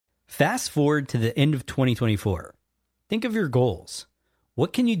Fast forward to the end of 2024. Think of your goals.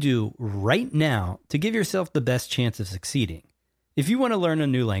 What can you do right now to give yourself the best chance of succeeding? If you want to learn a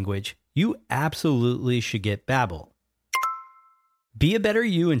new language, you absolutely should get Babbel. Be a better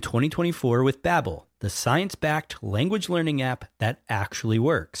you in 2024 with Babbel, the science-backed language learning app that actually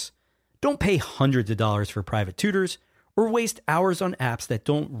works. Don't pay hundreds of dollars for private tutors or waste hours on apps that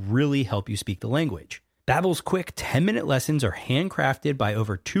don't really help you speak the language. Babbel's quick 10-minute lessons are handcrafted by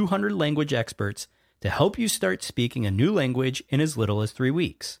over 200 language experts to help you start speaking a new language in as little as 3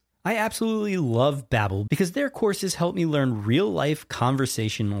 weeks. I absolutely love Babbel because their courses help me learn real-life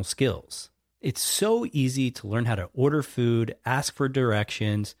conversational skills. It's so easy to learn how to order food, ask for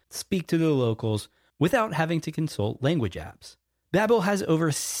directions, speak to the locals without having to consult language apps. Babbel has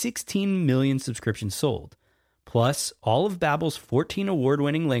over 16 million subscriptions sold. Plus, all of Babbel's 14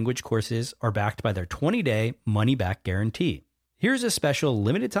 award-winning language courses are backed by their 20-day money-back guarantee. Here's a special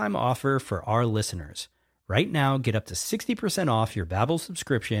limited-time offer for our listeners. Right now, get up to 60% off your Babbel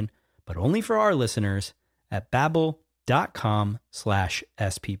subscription, but only for our listeners at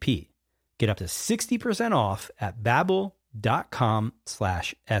babbel.com/SPP. Get up to 60% off at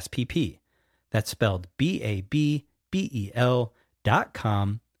babbel.com/SPP. That's spelled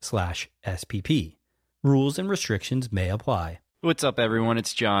BABBEL.com/SPP. Rules and restrictions may apply. What's up, everyone?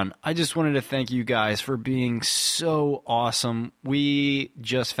 It's John. I just wanted to thank you guys for being so awesome. We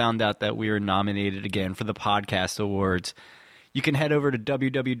just found out that we were nominated again for the Podcast Awards. You can head over to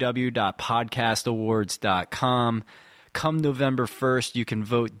www.podcastawards.com. Come November 1st, you can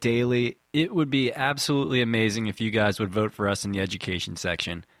vote daily. It would be absolutely amazing if you guys would vote for us in the education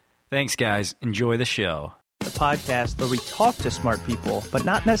section. Thanks, guys. Enjoy the show. The podcast where we talk to smart people, but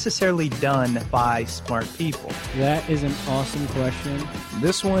not necessarily done by smart people. That is an awesome question.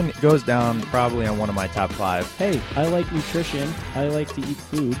 This one goes down probably on one of my top 5. Hey, I like nutrition. I like to eat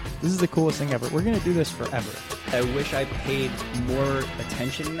food. This is the coolest thing ever. We're going to do this forever. I wish I paid more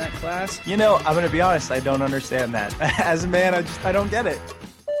attention in that class. You know, I'm going to be honest, I don't understand that. As a man, I don't get it.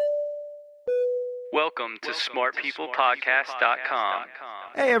 Welcome to smartpeoplepodcast.com.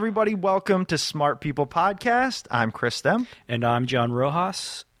 Hey, everybody. Welcome to Smart People Podcast. I'm Chris Stem. And I'm John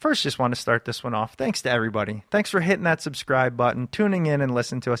Rojas. First, just want to start this one off. Thanks to everybody. Thanks for hitting that subscribe button, tuning in and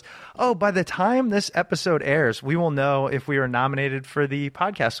listening to us. Oh, by the time this episode airs, we will know if we are nominated for the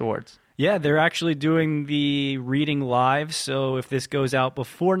Podcast Awards. Yeah, they're actually doing the reading live, so if this goes out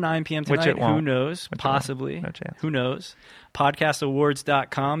before 9 p.m. tonight, who knows? Possibly. No chance. Who knows?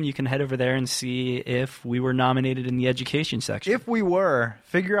 Podcastawards.com. You can head over there and see if we were nominated in the education section. If we were,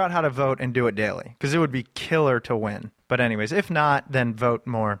 figure out how to vote and do it daily, because it would be killer to win. But anyways, if not, then vote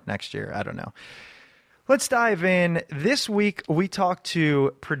more next year. I don't know. Let's dive in. This week, we talked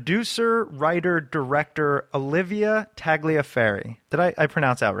to producer, writer, director Olivia Tagliaferri. Did I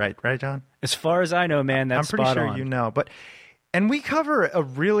pronounce that right, John? As far as I know, man, that's I'm pretty sure you know. And we cover a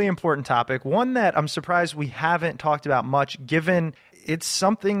really important topic, one that I'm surprised we haven't talked about much, given it's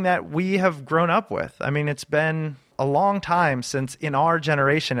something that we have grown up with. I mean, it's been a long time since, in our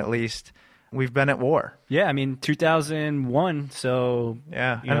generation at least, we've been at war. Yeah, I mean, 2001, so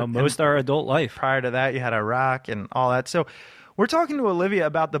yeah, most our adult life. Prior to that, you had Iraq and all that. So we're talking to Olivia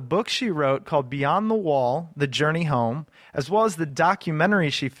about the book she wrote called Beyond the Wall, The Journey Home, as well as the documentary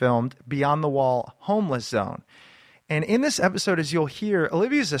she filmed, Beyond the Wall, Homeless Zone. And in this episode, as you'll hear,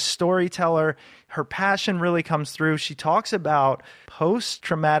 Olivia's a storyteller. Her passion really comes through. She talks about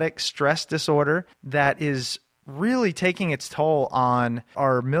post-traumatic stress disorder that is really taking its toll on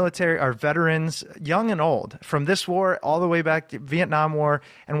our military, our veterans, young and old, from this war all the way back to Vietnam War.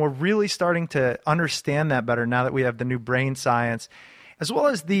 And we're really starting to understand that better now that we have the new brain science, as well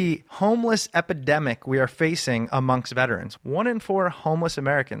as the homeless epidemic we are facing amongst veterans. 1 in 4 homeless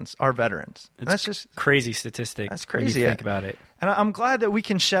Americans are veterans. That's just crazy statistic. That's crazy. When you think about it. And I'm glad that we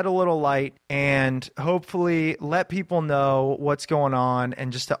can shed a little light and hopefully let people know what's going on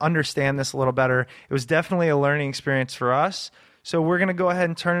and just to understand this a little better. It was definitely a learning experience for us. So we're going to go ahead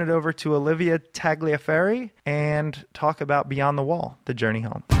and turn it over to Olivia Tagliaferri and talk about Beyond the Wall, The Journey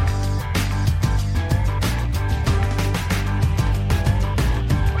Home.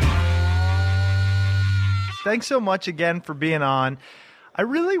 Thanks so much again for being on. I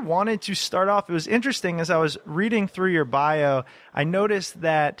really wanted to start off. It was interesting as I was reading through your bio, I noticed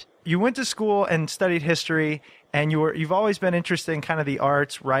that you went to school and studied history, and you've always been interested in kind of the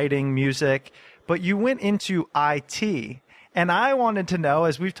arts, writing, music, but you went into IT. And I wanted to know,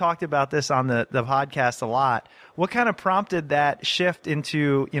 as we've talked about this on the podcast a lot, what kind of prompted that shift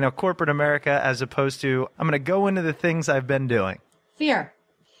into, corporate America as opposed to, I'm going to go into the things I've been doing? Fear.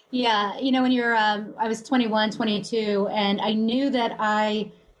 Yeah. When I was 21, 22, and I knew that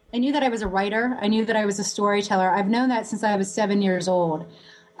I I knew that I was a writer. I knew that I was a storyteller. I've known that since I was 7 years old.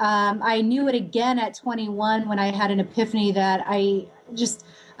 I knew it again at 21 when I had an epiphany that I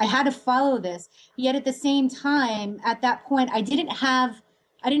had to follow this. Yet at the same time, at that point, I didn't have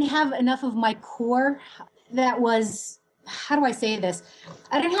enough of my core that was, how do I say this?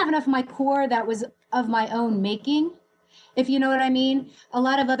 I didn't have enough of my core that was of my own making, if you know what I mean. A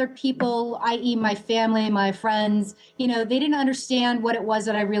lot of other people, i.e. my family, my friends, they didn't understand what it was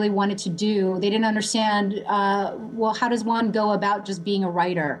that I really wanted to do. They didn't understand, well, how does one go about just being a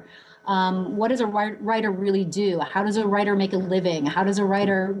writer? What does a writer really do? How does a writer make a living? How does a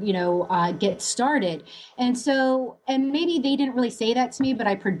writer, get started? And maybe they didn't really say that to me, but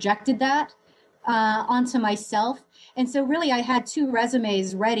I projected that onto myself. And so really I had 2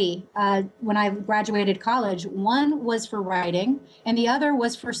 resumes ready when I graduated college. One was for writing and the other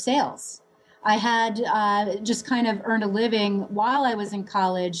was for sales. I had just kind of earned a living while I was in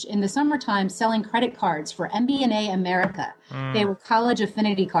college in the summertime selling credit cards for MBNA America. They were college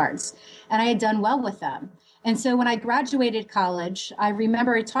affinity cards, and I had done well with them. And so when I graduated college, I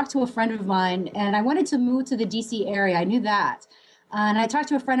remember I talked to a friend of mine, and I wanted to move to the DC area. I knew that. And I talked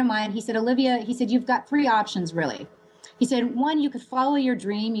to a friend of mine. He said, Olivia, you've got 3 options, really. He said, 1, you could follow your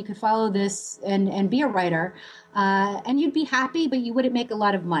dream. You could follow this and be a writer, and you'd be happy, but you wouldn't make a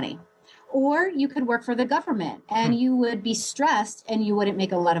lot of money. Or you could work for the government and you would be stressed and you wouldn't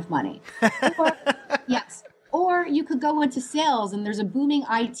make a lot of money. Yes. Or you could go into sales, and there's a booming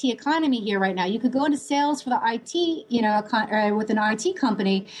IT economy here right now. You could go into sales for the IT, with an IT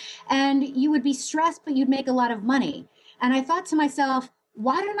company, and you would be stressed, but you'd make a lot of money. And I thought to myself,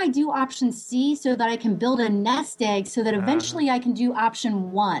 why don't I do option C so that I can build a nest egg so that eventually I can do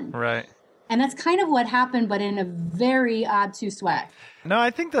option 1? Right. And that's kind of what happened, but in a very obtuse way. No,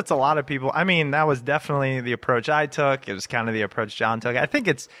 I think that's a lot of people. I mean, that was definitely the approach I took. It was kind of the approach John took. I think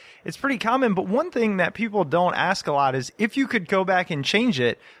it's pretty common. But one thing that people don't ask a lot is, if you could go back and change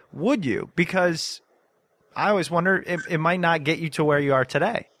it, would you? Because I always wonder if it might not get you to where you are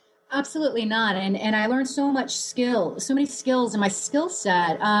today. Absolutely not. And I learned so many skills in my skill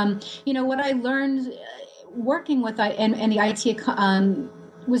set. What I learned working with and the IT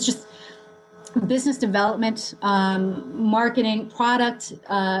was just business development, marketing, product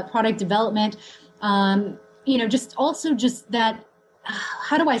development, just that,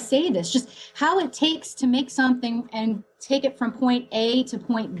 how do I say this? Just how it takes to make something and take it from point A to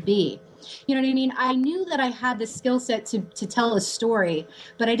point B. You know what I mean? I knew that I had the skill set to tell a story,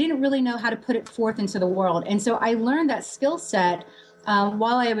 but I didn't really know how to put it forth into the world. And so I learned that skill set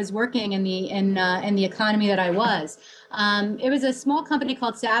while I was working in the economy that I was. It was a small company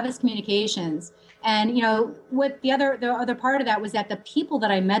called Savvis Communications. And, what the other part of that was that the people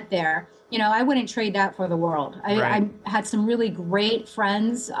that I met there, I wouldn't trade that for the world. I had some really great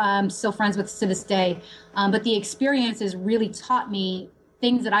friends, still friends with to this day. But the experiences really taught me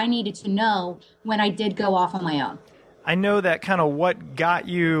things that I needed to know when I did go off on my own. I know that kind of what got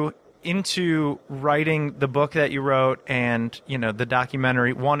you into writing the book that you wrote and, the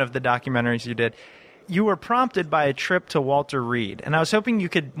documentary, one of the documentaries you did. You were prompted by a trip to Walter Reed, and I was hoping you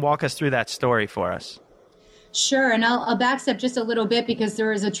could walk us through that story for us. Sure, and I'll backstep just a little bit because there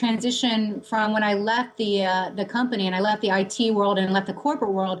was a transition from when I left the company and I left the IT world and left the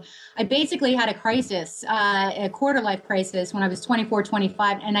corporate world. I basically had a crisis, a quarter-life crisis when I was 24,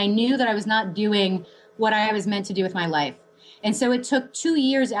 25, and I knew that I was not doing what I was meant to do with my life. And so it took 2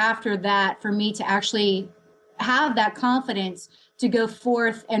 years after that for me to actually have that confidence to go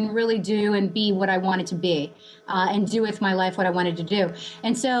forth and really do and be what I wanted to be and do with my life what I wanted to do.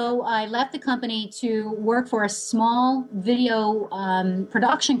 And so I left the company to work for a small video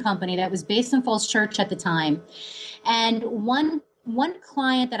production company that was based in Falls Church at the time. And one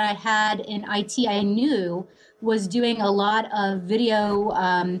client that I had in IT I knew was doing a lot of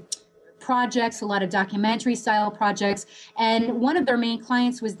video projects, a lot of documentary style projects. And one of their main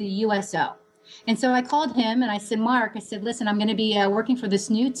clients was the USO. And so I called him and I said, Mark, listen, I'm going to be working for this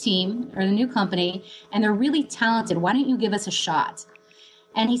new team or the new company, and they're really talented. Why don't you give us a shot?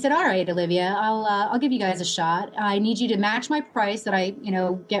 And he said, all right, Olivia, I'll give you guys a shot. I need you to match my price that I,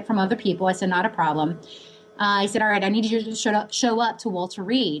 get from other people. I said, not a problem. I said, all right, I need you to show up to Walter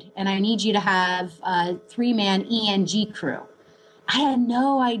Reed, and I need you to have a 3-man ENG crew. I had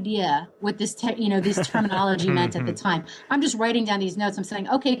no idea what this terminology meant at the time. I'm just writing down these notes. I'm saying,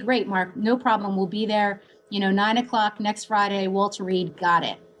 okay, great, Mark, no problem. We'll be there, 9 o'clock next Friday, Walter Reed, got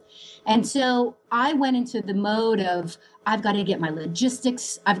it. And so I went into the mode of, I've got to get my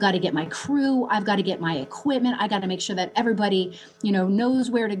logistics, I've got to get my crew, I've got to get my equipment, I got to make sure that everybody, knows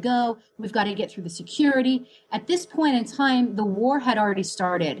where to go. We've got to get through the security. At this point in time, the war had already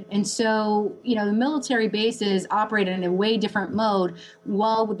started. And so, the military bases operated in a way different mode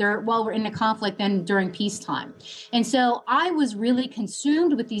while we're in a conflict than during peacetime. And so I was really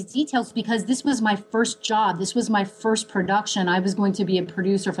consumed with these details because this was my first job. This was my first production. I was going to be a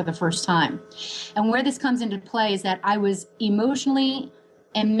producer for the first time. And where this comes into play is that I was emotionally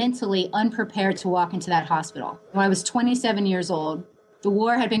and mentally unprepared to walk into that hospital. When I was 27 years old, the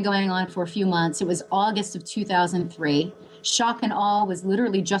war had been going on for a few months. It was August of 2003. Shock and awe was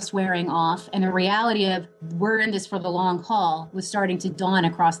literally just wearing off. And the reality of we're in this for the long haul was starting to dawn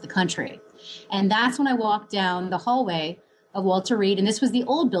across the country. And that's when I walked down the hallway of Walter Reed. And this was the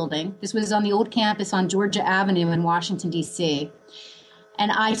old building. This was on the old campus on Georgia Avenue in Washington, D.C.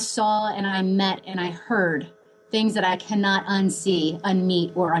 And I saw and I met and I heard things that I cannot unsee,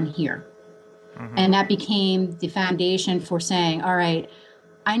 unmeet, or unhear. Mm-hmm. And that became the foundation for saying, all right,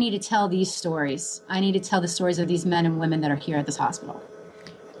 I need to tell these stories. I need to tell the stories of these men and women that are here at this hospital.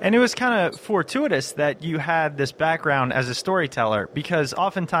 And it was kind of fortuitous that you had this background as a storyteller, because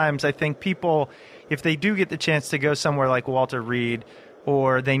oftentimes I think people, if they do get the chance to go somewhere like Walter Reed,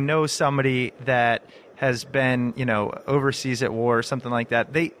 or they know somebody that has been, overseas at war or something like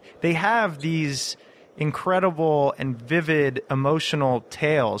that, they have these incredible and vivid emotional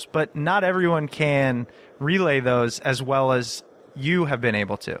tales, but not everyone can relay those as well as you have been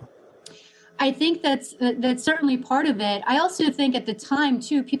able to. I think that's certainly part of it. I also think at the time,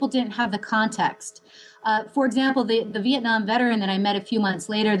 too, people didn't have the context. For example, the Vietnam veteran that I met a few months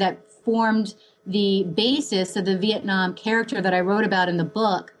later that formed the basis of the Vietnam character that I wrote about in the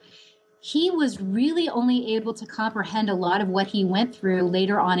book, he was really only able to comprehend a lot of what he went through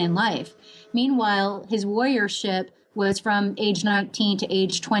later on in life. Meanwhile, his warriorship was from age 19 to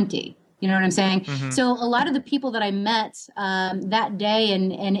age 20. You know what I'm saying? Mm-hmm. So a lot of the people that I met that day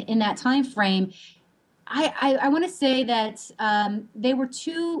and in that time frame, I want to say that they were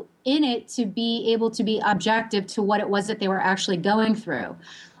too in it to be able to be objective to what it was that they were actually going through.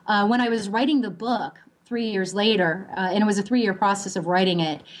 When I was writing the book 3 years later, and it was a 3-year process of writing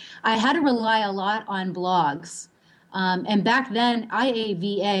it, I had to rely a lot on blogs. And back then,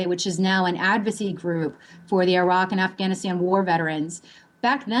 IAVA, which is now an advocacy group for the Iraq and Afghanistan war veterans,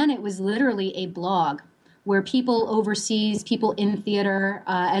 back then it was literally a blog where people overseas, people in theater,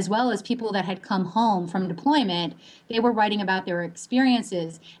 as well as people that had come home from deployment, they were writing about their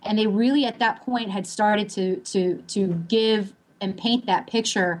experiences. And they really, at that point, had started to give and paint that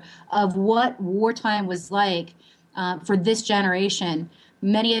picture of what wartime was like for this generation.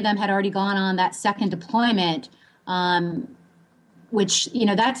 Many of them had already gone on that second deployment, which,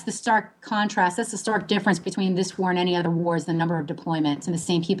 that's the stark contrast. That's the stark difference between this war and any other wars, the number of deployments and the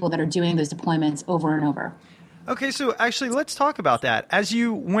same people that are doing those deployments over and over. Okay, so actually let's talk about that. As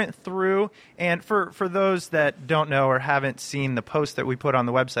you went through, and for those that don't know or haven't seen the post that we put on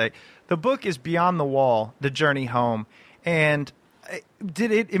the website, the book is Beyond the Wall, The Journey Home. And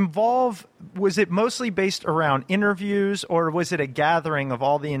was it mostly based around interviews, or was it a gathering of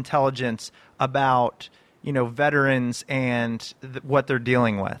all the intelligence about, veterans and what they're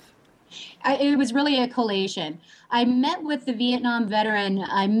dealing with? It was really a collation. I met with the Vietnam veteran.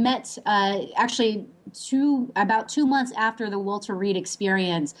 I met actually about 2 months after the Walter Reed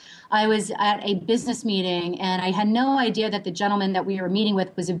experience. I was at a business meeting, and I had no idea that the gentleman that we were meeting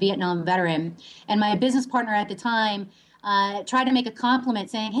with was a Vietnam veteran. And my business partner at the time tried to make a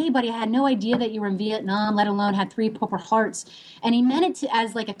compliment saying, "Hey, buddy, I had no idea that you were in Vietnam, let alone had 3 Purple Hearts." And he meant it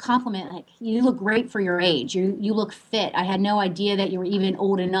as like a compliment, like, "You look great for your age. You look fit. I had no idea that you were even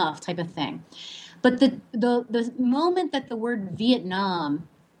old enough," type of thing. But the moment that the word Vietnam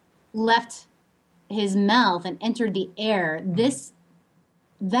left his mouth and entered the air, this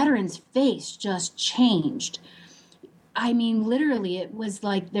veteran's face just changed. I mean, literally, it was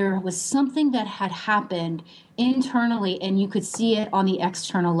like there was something that had happened internally, and you could see it on the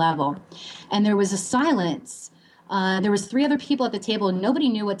external level. And there was a silence. There was 3 other people at the table, and nobody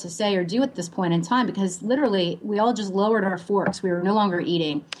knew what to say or do at this point in time, because literally we all just lowered our forks. We were no longer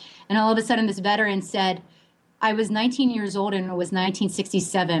eating. And all of a sudden this veteran said, "I was 19 years old, and it was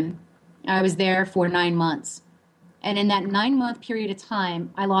 1967. I was there for 9 months. And in that 9-month period of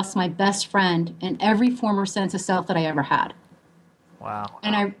time, I lost my best friend and every former sense of self that I ever had." Wow.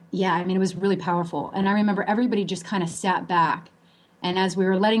 And it was really powerful. And I remember everybody just kind of sat back. And as we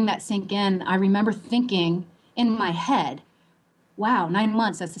were letting that sink in, I remember thinking in my head, wow, 9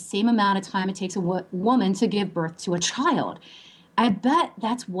 months, that's the same amount of time it takes a woman to give birth to a child. I bet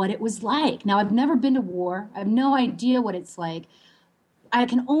that's what it was like. Now, I've never been to war. I have no idea what it's like. I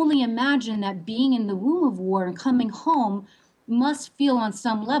can only imagine that being in the womb of war and coming home must feel on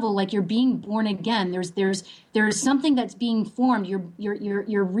some level like you're being born again. There's something that's being formed.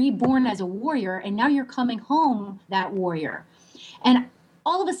 You're reborn as a warrior, and now you're coming home that warrior. And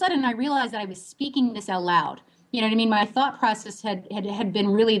all of a sudden, I realized that I was speaking this out loud. You know what I mean? My thought process had been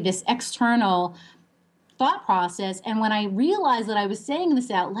really this external thought process. And when I realized that I was saying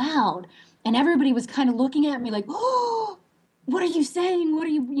this out loud, and everybody was kind of looking at me like, oh, what are you saying? What are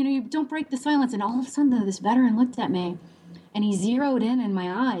you don't break the silence. And all of a sudden, this veteran looked at me, and he zeroed in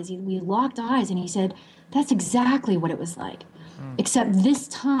my eyes. We locked eyes, and he said, that's exactly what it was like. Except this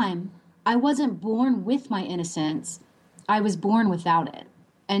time, I wasn't born with my innocence. I was born without it.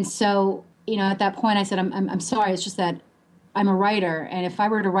 And so, at that point, I said, I'm sorry. It's just that I'm a writer. And if I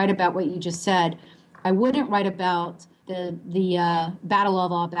were to write about what you just said, I wouldn't write about the battle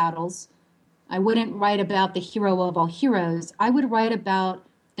of all battles. I wouldn't write about the hero of all heroes. I would write about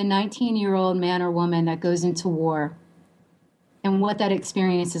the 19-year-old man or woman that goes into war and what that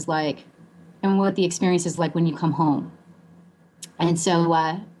experience is like and what the experience is like when you come home. And so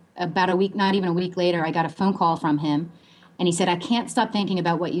about a week, not even a week later, I got a phone call from him, and he said, I can't stop thinking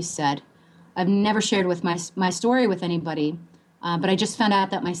about what you said. I've never shared with my story with anybody, but I just found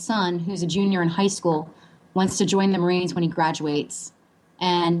out that my son, who's a junior in high school, wants to join the Marines when he graduates.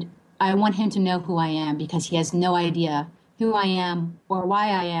 And I want him to know who I am because he has no idea who I am or why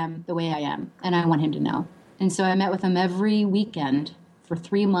I am the way I am. And I want him to know. And so I met with him every weekend for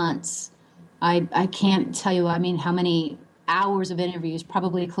 3 months. I can't tell you, how many hours of interviews,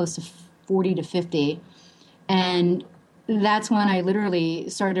 probably close to 40 to 50. And that's when I literally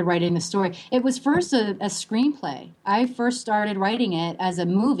started writing the story. It was first a screenplay. I first started writing it as a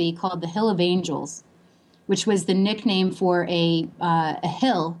movie called The Hill of Angels, which was the nickname for a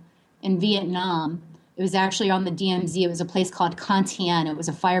hill in Vietnam. It was actually on the DMZ. It was a place called Con Thien. It was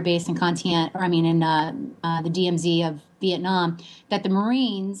a fire base in the DMZ of Vietnam that the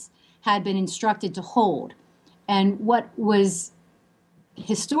Marines had been instructed to hold. And what was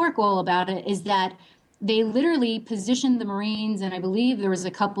historical about it is that they literally positioned the Marines, and I believe there was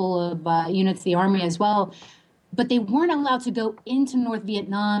a couple of units of the Army as well, but they weren't allowed to go into North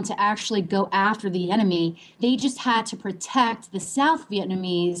Vietnam to actually go after the enemy. They just had to protect the South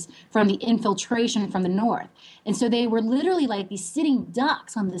Vietnamese from the infiltration from the North. And so they were literally like these sitting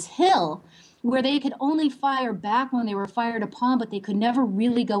ducks on this hill where they could only fire back when they were fired upon, but they could never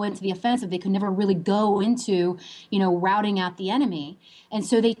really go into the offensive. They could never really go into, routing out the enemy. And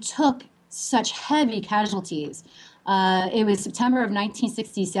so they took such heavy casualties. It was September of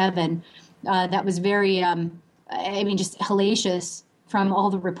 1967. That was very, just hellacious from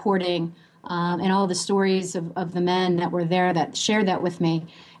all the reporting and all the stories of the men that were there that shared that with me.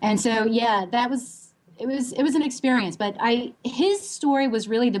 And so, yeah, it was an experience. But his story was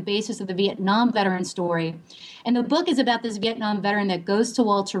really the basis of the Vietnam veteran story. And the book is about this Vietnam veteran that goes to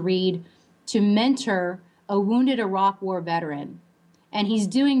Walter Reed to mentor a wounded Iraq War veteran. And he's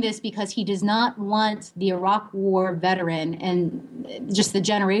doing this because he does not want the Iraq War veteran and just the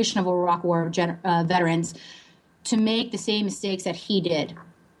generation of Iraq War veterans to make the same mistakes that he did.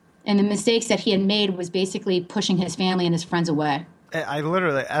 And the mistakes that he had made was basically pushing his family and his friends away. I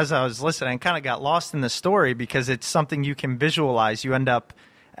literally, as I was listening, kind of got lost in the story because it's something you can visualize. You end up,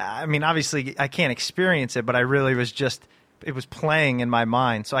 obviously I can't experience it, but I really it was playing in my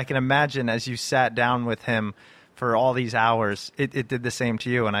mind. So I can imagine as you sat down with him for all these hours, it did the same to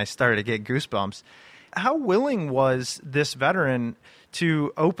you, and I started to get goosebumps. How willing was this veteran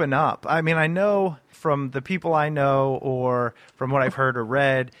to open up? I know from the people I know or from what I've heard or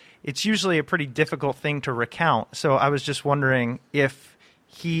read, it's usually a pretty difficult thing to recount. So I was just wondering if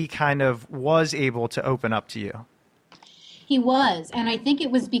he kind of was able to open up to you. He was, and I think it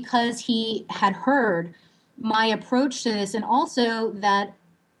was because he had heard my approach to this, and also that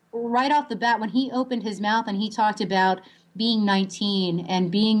right off the bat, when he opened his mouth and he talked about being 19 and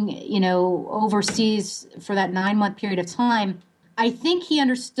being, overseas for that 9-month period of time, I think he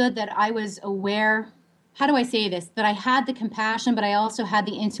understood that I was aware, how do I say this, that I had the compassion, but I also had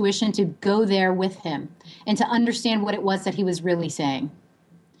the intuition to go there with him and to understand what it was that he was really saying.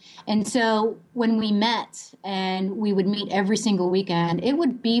 And so when we met, and we would meet every single weekend, it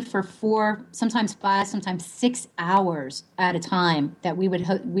would be for 4, sometimes 5, sometimes 6 hours at a time that we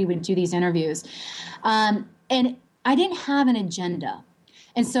would do these interviews. And I didn't have an agenda.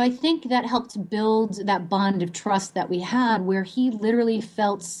 And so I think that helped build that bond of trust that we had, where he literally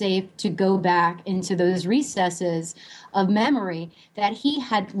felt safe to go back into those recesses of memory that he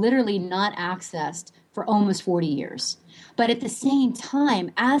had literally not accessed for almost 40 years. But at the same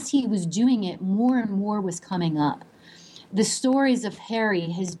time, as he was doing it, more and more was coming up. The stories of Harry,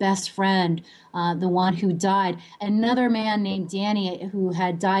 his best friend, the one who died, another man named Danny who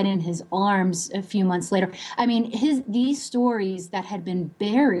had died in his arms a few months later. I mean, these stories that had been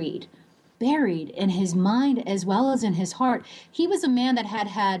buried in his mind as well as in his heart. He was a man that had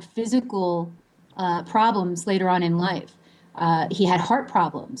had physical problems later on in life. He had heart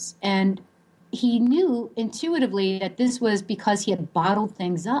problems, and he knew intuitively that this was because he had bottled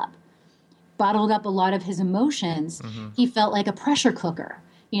things up. Bottled up a lot of his emotions. He felt like a pressure cooker,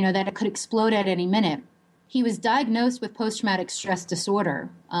 that it could explode at any minute. He was diagnosed with post-traumatic stress disorder,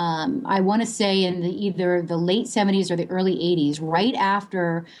 I want to say in either the late 70s or the early 80s, right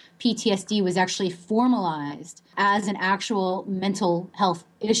after PTSD was actually formalized as an actual mental health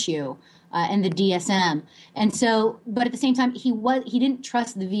issue in the DSM. And so, but at the same time, he didn't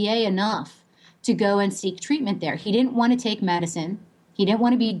trust the VA enough to go and seek treatment there. He didn't want to take medicine. He didn't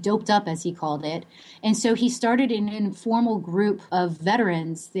want to be doped up, as he called it. And so he started an informal group of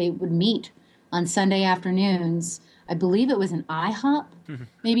veterans. They would meet on Sunday afternoons. I believe it was an IHOP,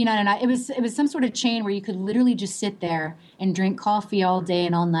 maybe not an IHOP. It was some sort of chain where you could literally just sit there and drink coffee all day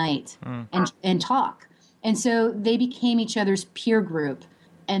and all night and talk. And so they became each other's peer group.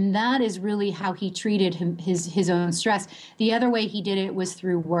 And that is really how he treated his own stress. The other way he did it was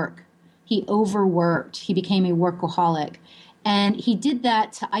through work. He overworked. He became a workaholic. And he did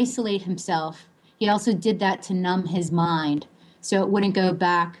that to isolate himself. He also did that to numb his mind so it wouldn't go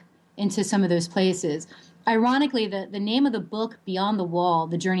back into some of those places. Ironically, the name of the book, Beyond the Wall,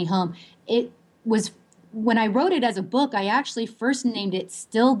 The Journey Home, it was, when I wrote it as a book, I actually first named it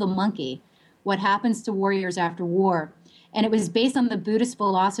Still the Monkey, What Happens to Warriors After War. And it was based on the Buddhist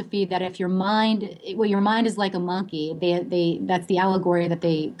philosophy that if your mind is like a monkey, that's the allegory that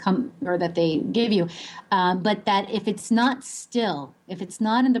they give you. But that if it's not still, if it's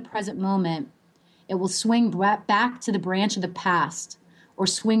not in the present moment, it will swing back to the branch of the past or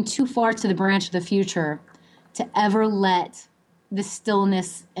swing too far to the branch of the future to ever let the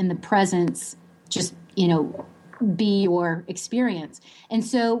stillness and the presence just, be your experience. And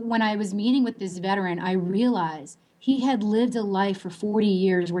so when I was meeting with this veteran, I realized he had lived a life for 40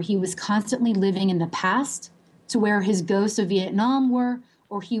 years where he was constantly living in the past to where his ghosts of Vietnam were,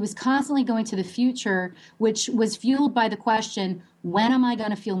 or he was constantly going to the future, which was fueled by the question, when am I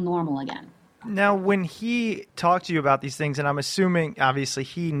going to feel normal again? Now, when he talked to you about these things, and I'm assuming, obviously,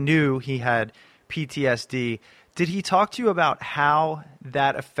 he knew he had PTSD, did he talk to you about how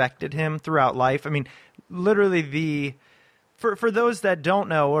that affected him throughout life? I mean, literally for those that don't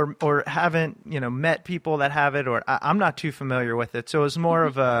know or haven't, met people that have it, or I'm not too familiar with it, so it's more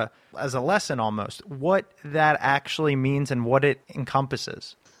of as a lesson almost, what that actually means and what it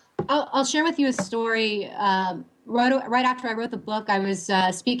encompasses. I'll share with you a story. Right after I wrote the book, I was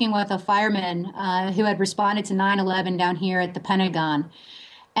speaking with a fireman who had responded to 9/11 down here at the Pentagon.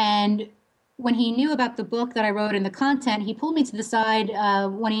 And when he knew about the book that I wrote and the content, he pulled me to the side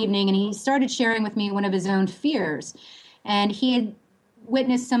one evening and he started sharing with me one of his own fears. And he had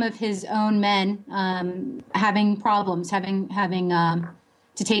witnessed some of his own men having problems, having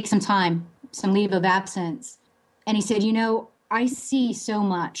to take some time, some leave of absence. And he said, I see so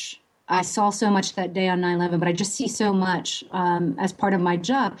much. I saw so much that day on 9/11, but I just see so much as part of my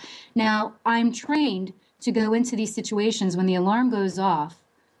job. Now, I'm trained to go into these situations when the alarm goes off.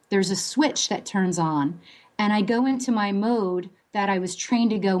 There's a switch that turns on, and I go into my mode that I was trained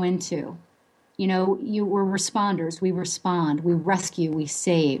to go into. You were responders. We respond. We rescue. We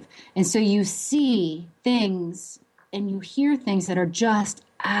save. And so you see things and you hear things that are just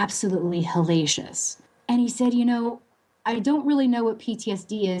absolutely hellacious. And he said, I don't really know what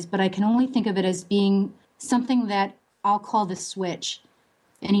PTSD is, but I can only think of it as being something that I'll call the switch.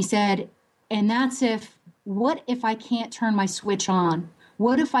 And he said, and that's what if I can't turn my switch on?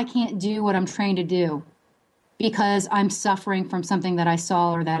 What if I can't do what I'm trained to do because I'm suffering from something that I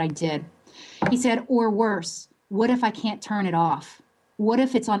saw or that I did? He said, or worse, what if I can't turn it off? What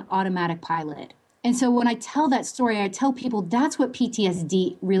if it's on automatic pilot? And so when I tell that story, I tell people that's what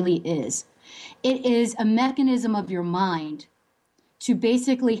PTSD really is. It is a mechanism of your mind to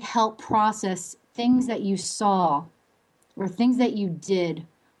basically help process things that you saw or things that you did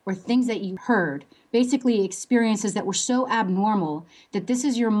or things that you heard, basically experiences that were so abnormal that this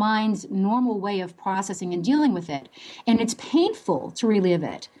is your mind's normal way of processing and dealing with it. And it's painful to relive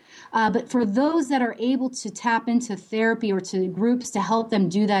it. But for those that are able to tap into therapy or to groups to help them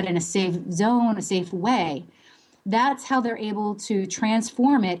do that in a safe zone, a safe way, that's how they're able to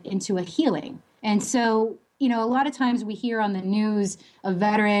transform it into a healing. And so a lot of times we hear on the news a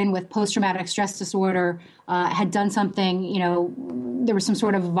veteran with post-traumatic stress disorder had done something, there was some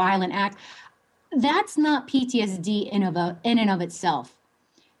sort of violent act. That's not PTSD in and of itself.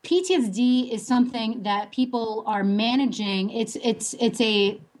 PTSD is something that people are managing. It's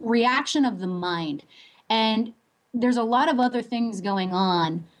a reaction of the mind. And there's a lot of other things going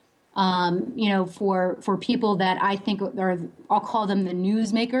on, for people that I think are, I'll call them the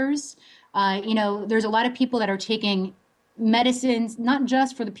newsmakers. There's a lot of people that are taking medicines, not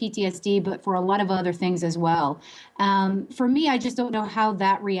just for the PTSD, but for a lot of other things as well. For me, I just don't know how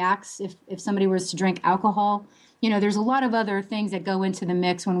that reacts if somebody was to drink alcohol. There's a lot of other things that go into the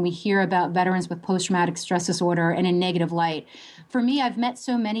mix when we hear about veterans with post-traumatic stress disorder in a negative light. For me, I've met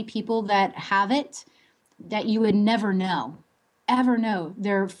so many people that have it that you would never know, ever know.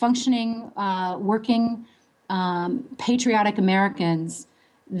 They're functioning, working, patriotic Americans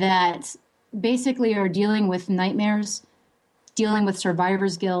that basically are dealing with nightmares, dealing with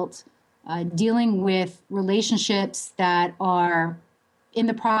survivor's guilt, dealing with relationships that are in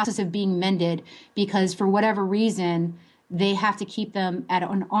the process of being mended because for whatever reason, they have to keep them at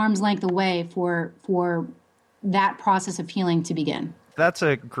an arm's length away for that process of healing to begin. That's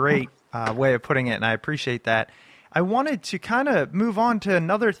a great way of putting it, and I appreciate that. I wanted to kind of move on to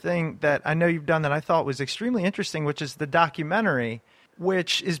another thing that I know you've done that I thought was extremely interesting, which is the documentary,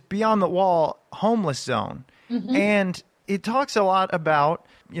 which is Beyond the Wall Homeless Zone. Mm-hmm. And it talks a lot about,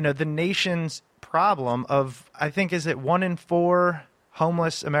 the nation's problem of, I think, is it 1 in 4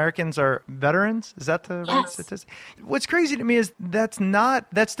 homeless Americans are veterans? Is that the right statistic? What's crazy to me is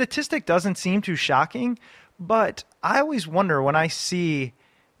that statistic doesn't seem too shocking, but I always wonder when I see,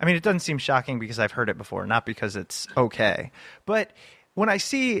 it doesn't seem shocking because I've heard it before, not because it's okay. But when I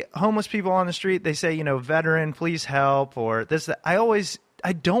see homeless people on the street, they say, veteran, please help, or this, that.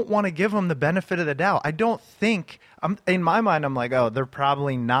 I don't want to give them the benefit of the doubt. I don't think, in my mind, I'm like, oh, they're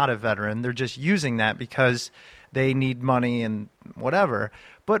probably not a veteran. They're just using that because they need money and whatever.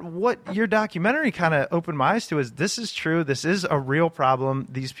 But what your documentary kind of opened my eyes to is this is true. This is a real problem.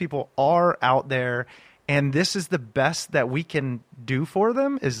 These people are out there, and this is the best that we can do for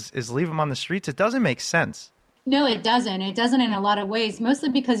them is leave them on the streets. It doesn't make sense. No, it doesn't. It doesn't in a lot of ways, mostly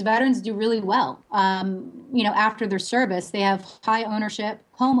because veterans do really well. After their service, they have high ownership,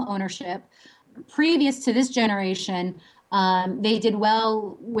 home ownership. Previous to this generation, they did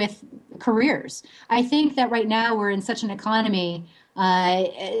well with careers. I think that right now we're in such an economy,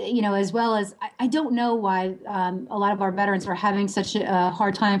 as well as I don't know why a lot of our veterans are having such a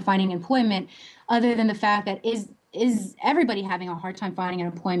hard time finding employment, other than the fact that is everybody having a hard time finding an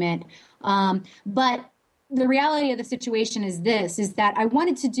employment. But the reality of the situation is that I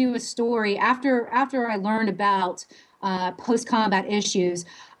wanted to do a story after I learned about post-combat issues.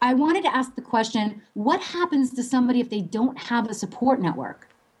 I wanted to ask the question, what happens to somebody if they don't have a support network?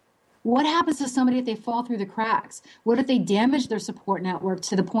 What happens to somebody if they fall through the cracks? What if they damage their support network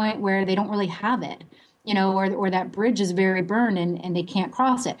to the point where they don't really have it, or that bridge is very burned and they can't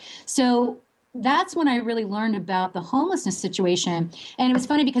cross it? So that's when I really learned about the homelessness situation. And it was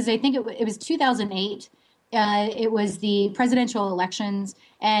funny because I think it was 2008. It was the presidential elections,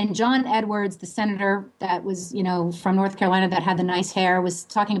 and John Edwards, the senator that was, from North Carolina that had the nice hair, was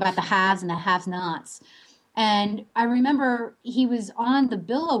talking about the haves and the have-nots. And I remember he was on the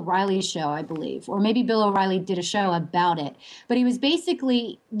Bill O'Reilly show, I believe, or maybe Bill O'Reilly did a show about it. But he was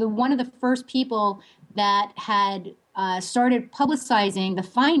basically one of the first people that had started publicizing the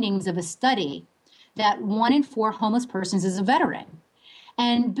findings of a study that 1 in 4 homeless persons is a veteran.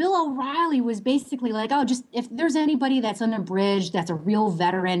 And Bill O'Reilly was basically like, oh, just if there's anybody that's on a bridge that's a real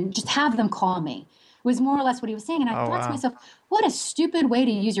veteran, just have them call me. It was more or less what he was saying. And I thought to myself, what a stupid way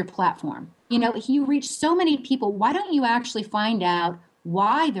to use your platform. You reach so many people. Why don't you actually find out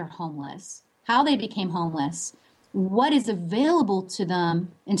why they're homeless, how they became homeless, what is available to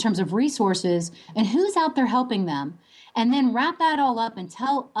them in terms of resources, and who's out there helping them? And then wrap that all up and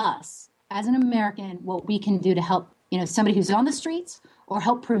tell us as an American what we can do to help, somebody who's on the streets or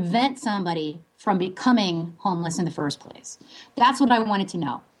help prevent somebody from becoming homeless in the first place. That's what I wanted to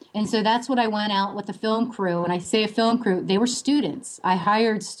know. And so that's what I went out with the film crew. When I say a film crew, they were students. I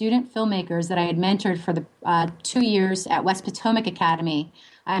hired student filmmakers that I had mentored for the 2 years at West Potomac Academy.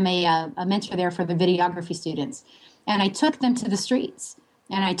 I'm a mentor there for the videography students. And I took them to the streets,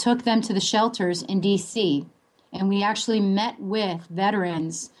 and I took them to the shelters in D.C., and we actually met with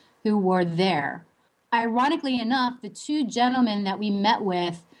veterans who were there. Ironically enough, the 2 gentlemen that we met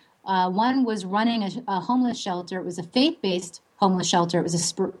with, one was running a homeless shelter. It was a faith-based homeless shelter. It was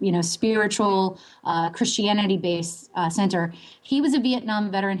a spiritual Christianity-based center. He was a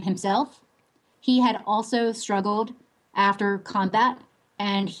Vietnam veteran himself. He had also struggled after combat,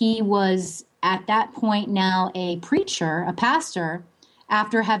 and he was at that point now a preacher, a pastor.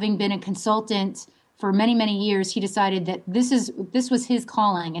 After having been a consultant for many, many years, he decided that this was his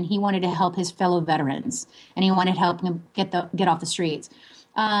calling, and he wanted to help his fellow veterans, and he wanted to help them get off the streets.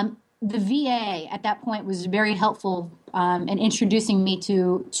 The VA at that point was very helpful in introducing me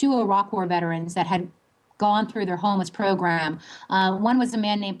to two Iraq War veterans that had gone through their homeless program. One was a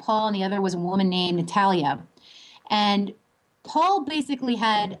man named Paul, and the other was a woman named Natalia. And Paul basically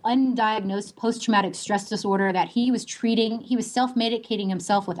had undiagnosed post-traumatic stress disorder that he was treating. He was self-medicating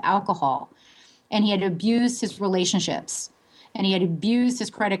himself with alcohol, and he had abused his relationships, and he had abused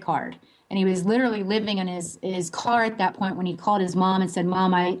his credit card. And he was literally living in his car at that point when he called his mom and said,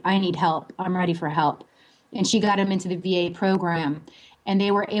 "Mom, I need help. I'm ready for help." And she got him into the VA program. And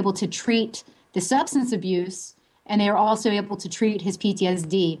they were able to treat the substance abuse, and they were also able to treat his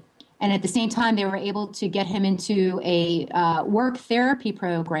PTSD. And at the same time, they were able to get him into a work therapy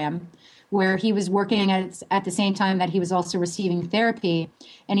program where he was working at the same time that he was also receiving therapy.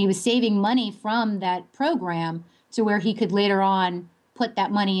 And he was saving money from that program to where he could later on put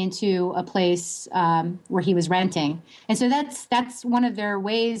that money into a place where he was renting. And so that's one of their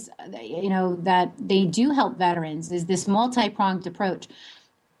ways, that they do help veterans, is this multi-pronged approach.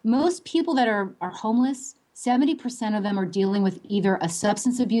 Most people that are homeless, 70% of them are dealing with either a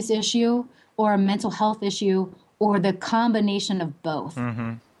substance abuse issue or a mental health issue or the combination of both.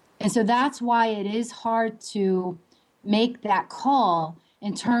 Mm-hmm. And so that's why it is hard to make that call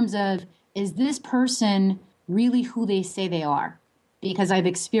in terms of, is this person really who they say they are? Because I've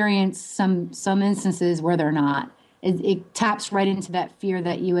experienced some instances where they're not. It taps right into that fear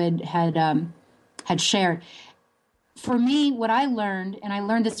that you had shared. For me, what I learned, and I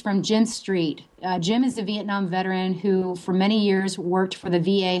learned this from Jim Street. Jim is a Vietnam veteran who for many years worked for the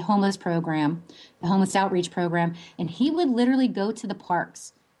VA homeless program, the homeless outreach program, and he would literally go to the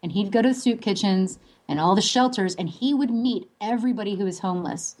parks, and he'd go to the soup kitchens and all the shelters, and he would meet everybody who was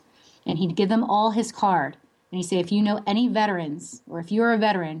homeless, and he'd give them all his card. And he'd say, if you know any veterans, or if you're a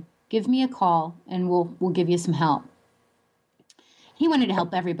veteran, give me a call, and we'll give you some help. He wanted to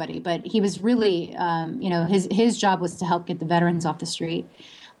help everybody, but he was really, his job was to help get the veterans off the street.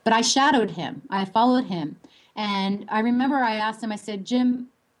 But I shadowed him. I followed him. And I remember I asked him, I said, Jim,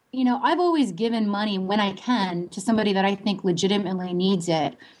 I've always given money when I can to somebody that I think legitimately needs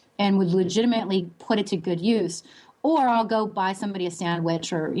it and would legitimately put it to good use. Or I'll go buy somebody a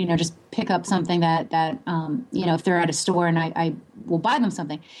sandwich or, just pick up something that if they're at a store and I will buy them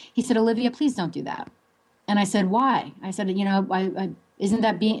something. He said, Olivia, please don't do that. And I said, why? I said, isn't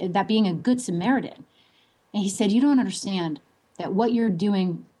that being a good Samaritan? And he said, you don't understand that what you're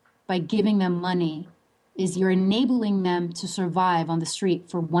doing by giving them money is you're enabling them to survive on the street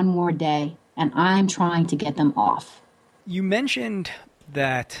for one more day, and I'm trying to get them off. You mentioned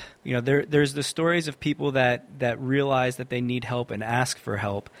that there's the stories of people that realize that they need help and ask for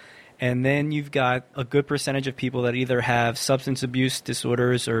help, and then you've got a good percentage of people that either have substance abuse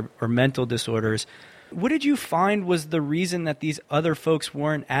disorders or mental disorders. What did you find was the reason that these other folks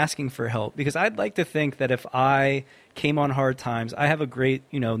weren't asking for help? Because I'd like to think that if I came on hard times, I have a great,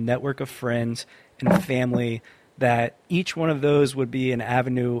 network of friends and family, that each one of those would be an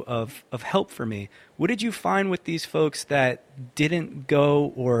avenue of help for me. What did you find with these folks that didn't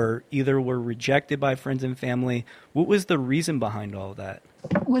go or either were rejected by friends and family? What was the reason behind all of that?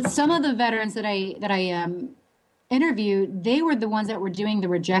 With some of the veterans that I interviewed, they were the ones that were doing the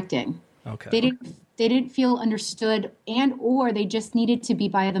rejecting. Okay. They didn't feel understood, and or they just needed to be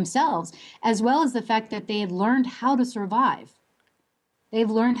by themselves, as well as the fact that they had learned how to survive. They've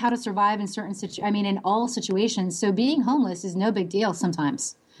learned how to survive in in all situations. So being homeless is no big deal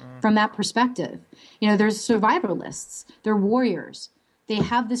sometimes from that perspective. There's survivalists. They're warriors. They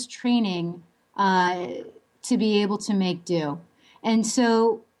have this training to be able to make do. And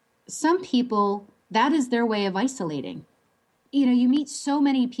so some people, that is their way of isolating. You meet so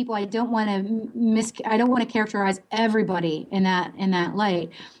many people. I don't want to characterize everybody in that light.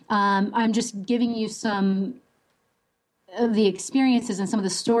 I'm just giving you some of the experiences and some of the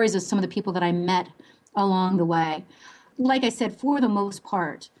stories of some of the people that I met along the way. Like I said, for the most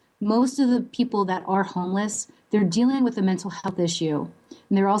part, most of the people that are homeless, they're dealing with a mental health issue,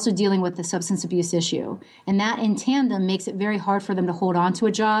 and they're also dealing with the substance abuse issue. And that in tandem makes it very hard for them to hold on to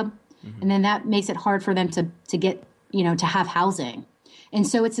a job. Mm-hmm. And then that makes it hard for them to get, to have housing. And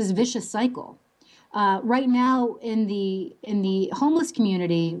so it's this vicious cycle. Right now in the homeless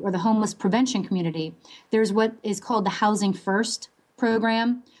community, or the homeless prevention community, there's what is called the Housing First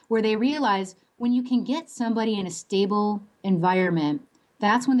program, where they realize when you can get somebody in a stable environment,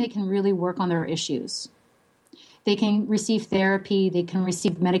 that's when they can really work on their issues. They can receive therapy. They can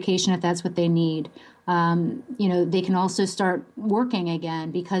receive medication if that's what they need. They can also start working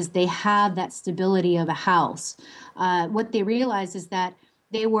again because they have that stability of a house. What they realize is that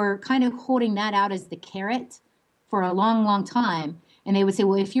they were kind of holding that out as the carrot for a long, long time. And they would say,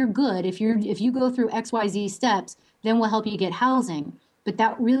 well, if you're good, if you go through XYZ steps, then we'll help you get housing. But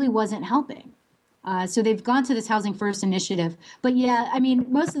that really wasn't helping. So they've gone to this Housing First initiative. But yeah, I mean,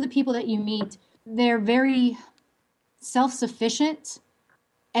 most of the people that you meet, they're very self-sufficient,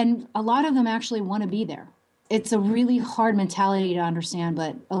 and a lot of them actually want to be there. It's a really hard mentality to understand,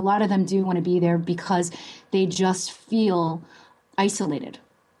 but a lot of them do want to be there because they just feel isolated.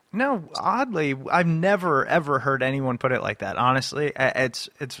 No, oddly, I've never ever heard anyone put it like that. Honestly,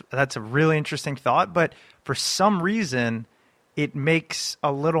 that's a really interesting thought, but for some reason, it makes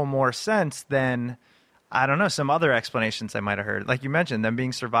a little more sense than, I don't know, some other explanations I might have heard. Like you mentioned, them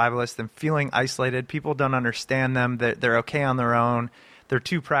being survivalists, them feeling isolated. People don't understand them. They're okay on their own. They're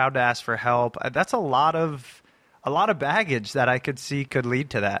too proud to ask for help. That's a lot of baggage that I could see could lead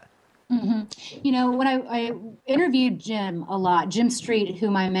to that. Mm-hmm. When I interviewed Jim a lot, Jim Street,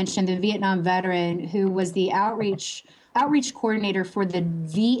 whom I mentioned, the Vietnam veteran who was the outreach coordinator for the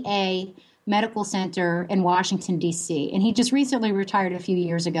VA Medical Center in Washington, D.C. And he just recently retired a few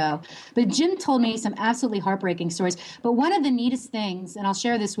years ago. But Jim told me some absolutely heartbreaking stories. But one of the neatest things, and I'll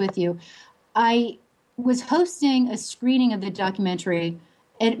share this with you, I was hosting a screening of the documentary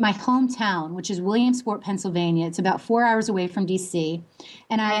at my hometown, which is Williamsport, Pennsylvania. It's about 4 hours away from D.C.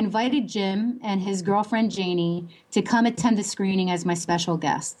 And I invited Jim and his girlfriend, Janie, to come attend the screening as my special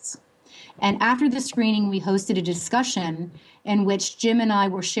guests. And after the screening, we hosted a discussion in which Jim and I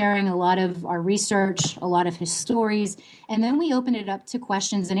were sharing a lot of our research, a lot of his stories, and then we opened it up to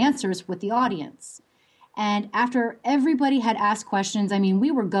questions and answers with the audience. And after everybody had asked questions, I mean,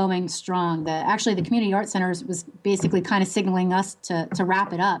 we were going strong. The Community Arts Center was basically kind of signaling us to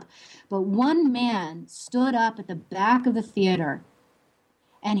wrap it up. But one man stood up at the back of the theater,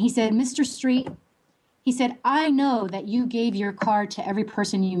 and he said, Mr. Street, he said, I know that you gave your card to every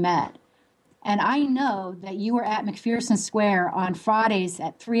person you met. And I know that you were at McPherson Square on Fridays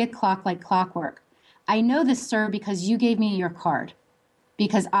at 3 o'clock like clockwork. I know this, sir, because you gave me your card,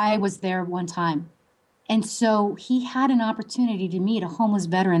 because I was there one time. And so he had an opportunity to meet a homeless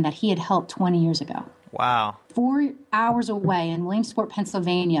veteran that he had helped 20 years ago. Wow. 4 hours away in Williamsport,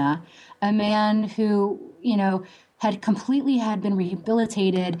 Pennsylvania, a man who, had been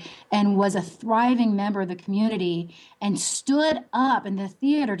rehabilitated and was a thriving member of the community and stood up in the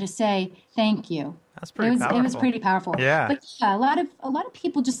theater to say, thank you. That's pretty powerful. It was pretty powerful. Yeah. But yeah, a lot of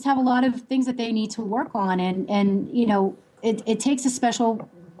people just have a lot of things that they need to work on. And it takes a special,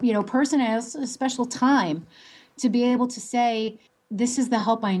 person and a special time to be able to say, this is the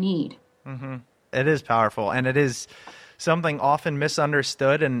help I need. Mm-hmm. It is powerful. And it is something often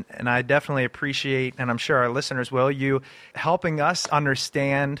misunderstood, and I definitely appreciate, and I'm sure our listeners will, you helping us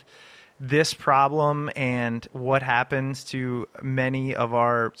understand this problem and what happens to many of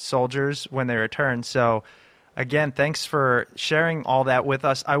our soldiers when they return. So again, thanks for sharing all that with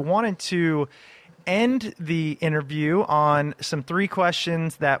us. I wanted to end the interview on some 3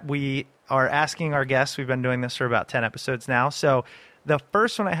 questions that we are asking our guests. We've been doing this for about 10 episodes now. So the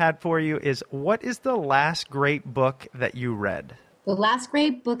first one I had for you is, what is the last great book that you read? The last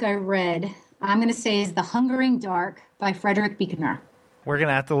great book I read, I'm going to say, is The Hungering Dark by Frederick Buechner. We're going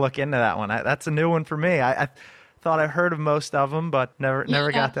to have to look into that one. That's a new one for me. I thought I heard of most of them, but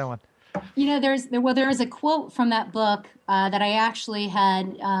never got that one. There is a quote from that book that I actually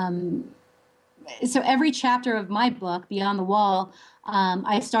had. So every chapter of my book, Beyond the Wall,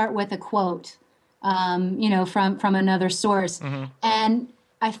 I start with a quote. From another source. Mm-hmm. And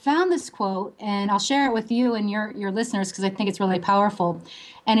I found this quote, and I'll share it with you and your listeners because I think it's really powerful.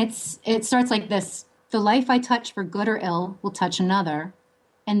 And it starts like this: the life I touch for good or ill will touch another,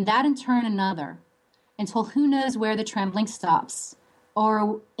 and that in turn another, until who knows where the trembling stops,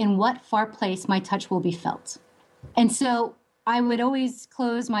 or in what far place my touch will be felt. And so I would always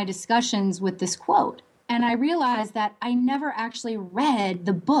close my discussions with this quote. And I realized that I never actually read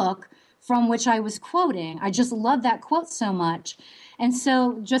the book from which I was quoting. I just love that quote so much. And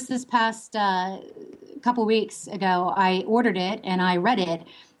so just this past couple weeks ago, I ordered it and I read it.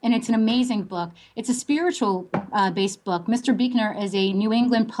 And it's an amazing book. It's a spiritual based book. Mr. Buechner is a New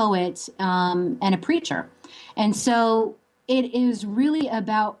England poet and a preacher. And so it is really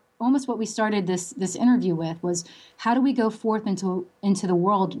about almost what we started this interview with, was how do we go forth into the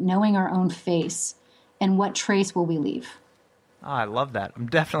world knowing our own face, and what trace will we leave? Oh, I love that. I'm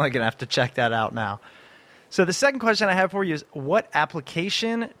definitely going to have to check that out now. So the second question I have for you is, what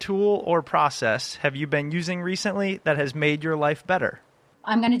application, tool, or process have you been using recently that has made your life better?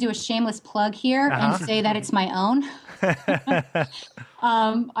 I'm going to do a shameless plug here and say that it's my own.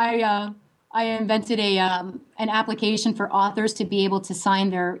 I invented an application for authors to be able to sign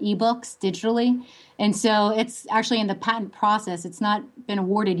their ebooks digitally. And so it's actually in the patent process. It's not been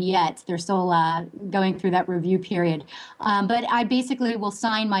awarded yet. They're still going through that review period. But I basically will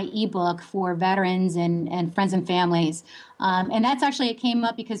sign my ebook for veterans and friends and families. And that's actually, it came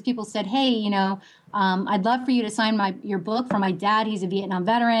up because people said, hey, I'd love for you to sign your book for my dad. He's a Vietnam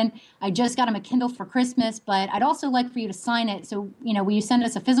veteran. I just got him a Kindle for Christmas, but I'd also like for you to sign it. So, will you send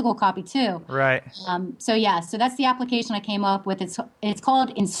us a physical copy too? Right. So that's the application I came up with. It's called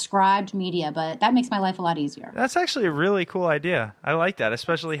Inscribed Media, but that makes my life a lot easier. That's actually a really cool idea. I like that,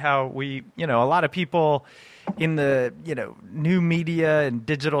 especially how we, a lot of people in the, new media and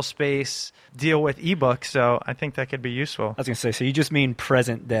digital space deal with ebooks. So I think that could be useful. I was going to say, so you just mean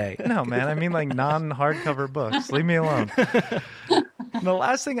present day. No, man. I mean like non-hardcover books. Leave me alone. The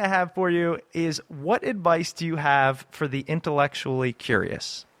last thing I have for you is, what advice do you have for the intellectually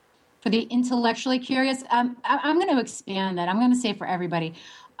curious? For the intellectually curious, I'm going to expand that. I'm going to say for everybody.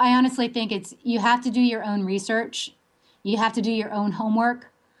 I honestly think you have to do your own research. You have to do your own homework.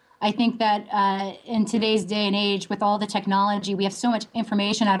 I think that in today's day and age, with all the technology, we have so much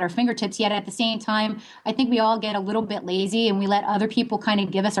information at our fingertips, yet at the same time, I think we all get a little bit lazy and we let other people kind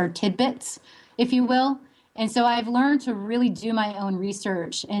of give us our tidbits, if you will. And so I've learned to really do my own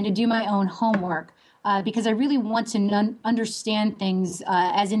research and to do my own homework because I really want to understand things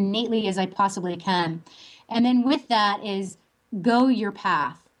as innately as I possibly can. And then with that is go your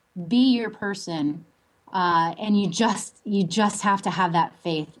path, be your person. And you just have to have that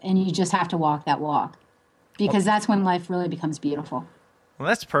faith, and you just have to walk that walk, because that's when life really becomes beautiful. Well,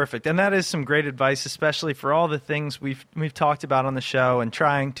 that's perfect. And that is some great advice, especially for all the things we've talked about on the show and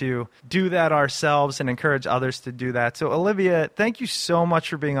trying to do that ourselves and encourage others to do that. So, Olivia, thank you so much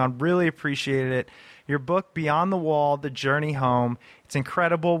for being on. Really appreciated it. Your book, Beyond the Wall, The Journey Home, it's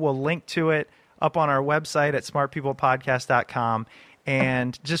incredible. We'll link to it up on our website at smartpeoplepodcast.com.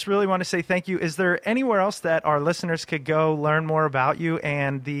 And just really want to say thank you. Is there anywhere else that our listeners could go learn more about you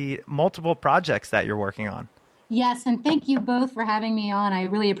and the multiple projects that you're working on? Yes, and thank you both for having me on. I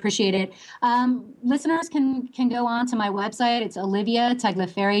really appreciate it. Listeners can go on to my website. It's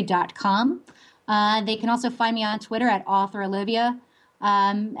oliviatagliaferri.com. They can also find me on Twitter at authorolivia.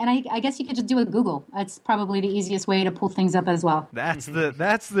 And I guess you could just do a Google. That's probably the easiest way to pull things up as well. That's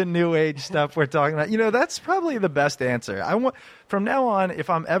the new age stuff we're talking about. That's probably the best answer. From now on, if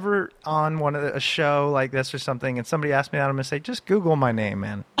I'm ever on a show like this or something, and somebody asks me that, I'm gonna say, just Google my name,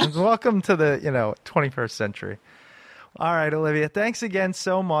 man. And welcome to the 21st century. All right, Olivia, thanks again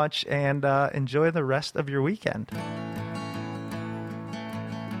so much, and enjoy the rest of your weekend.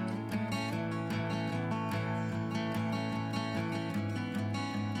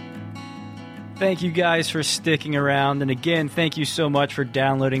 Thank you guys for sticking around. And again, thank you so much for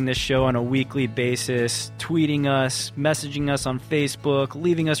downloading this show on a weekly basis, tweeting us, messaging us on Facebook,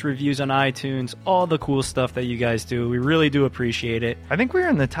 leaving us reviews on iTunes, all the cool stuff that you guys do. We really do appreciate it. I think we're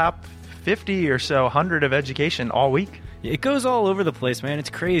in the top 50 or so, 100 of education all week. It goes all over the place, man. It's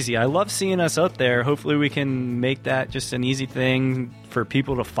crazy. I love seeing us up there. Hopefully we can make that just an easy thing for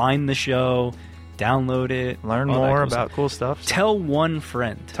people to find the show, download it, learn more about cool stuff. Tell one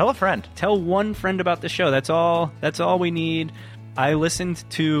friend. Tell a friend. Tell one friend about the show. That's all we need. I listened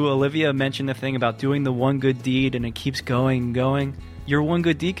to Olivia mention the thing about doing the one good deed, and it keeps going and going. Your one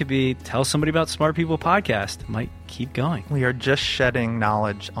good deed could be tell somebody about Smart People Podcast. It might keep going. We are just shedding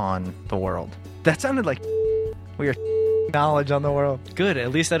knowledge on the world. That sounded like we are knowledge on the world. Good. At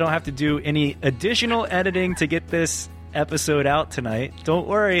least I don't have to do any additional editing to get this episode out tonight. Don't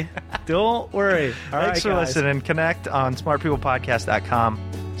worry. Don't worry. Thanks for listening. Connect on smartpeoplepodcast.com.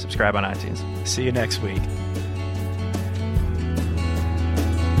 Subscribe on iTunes. See you next week.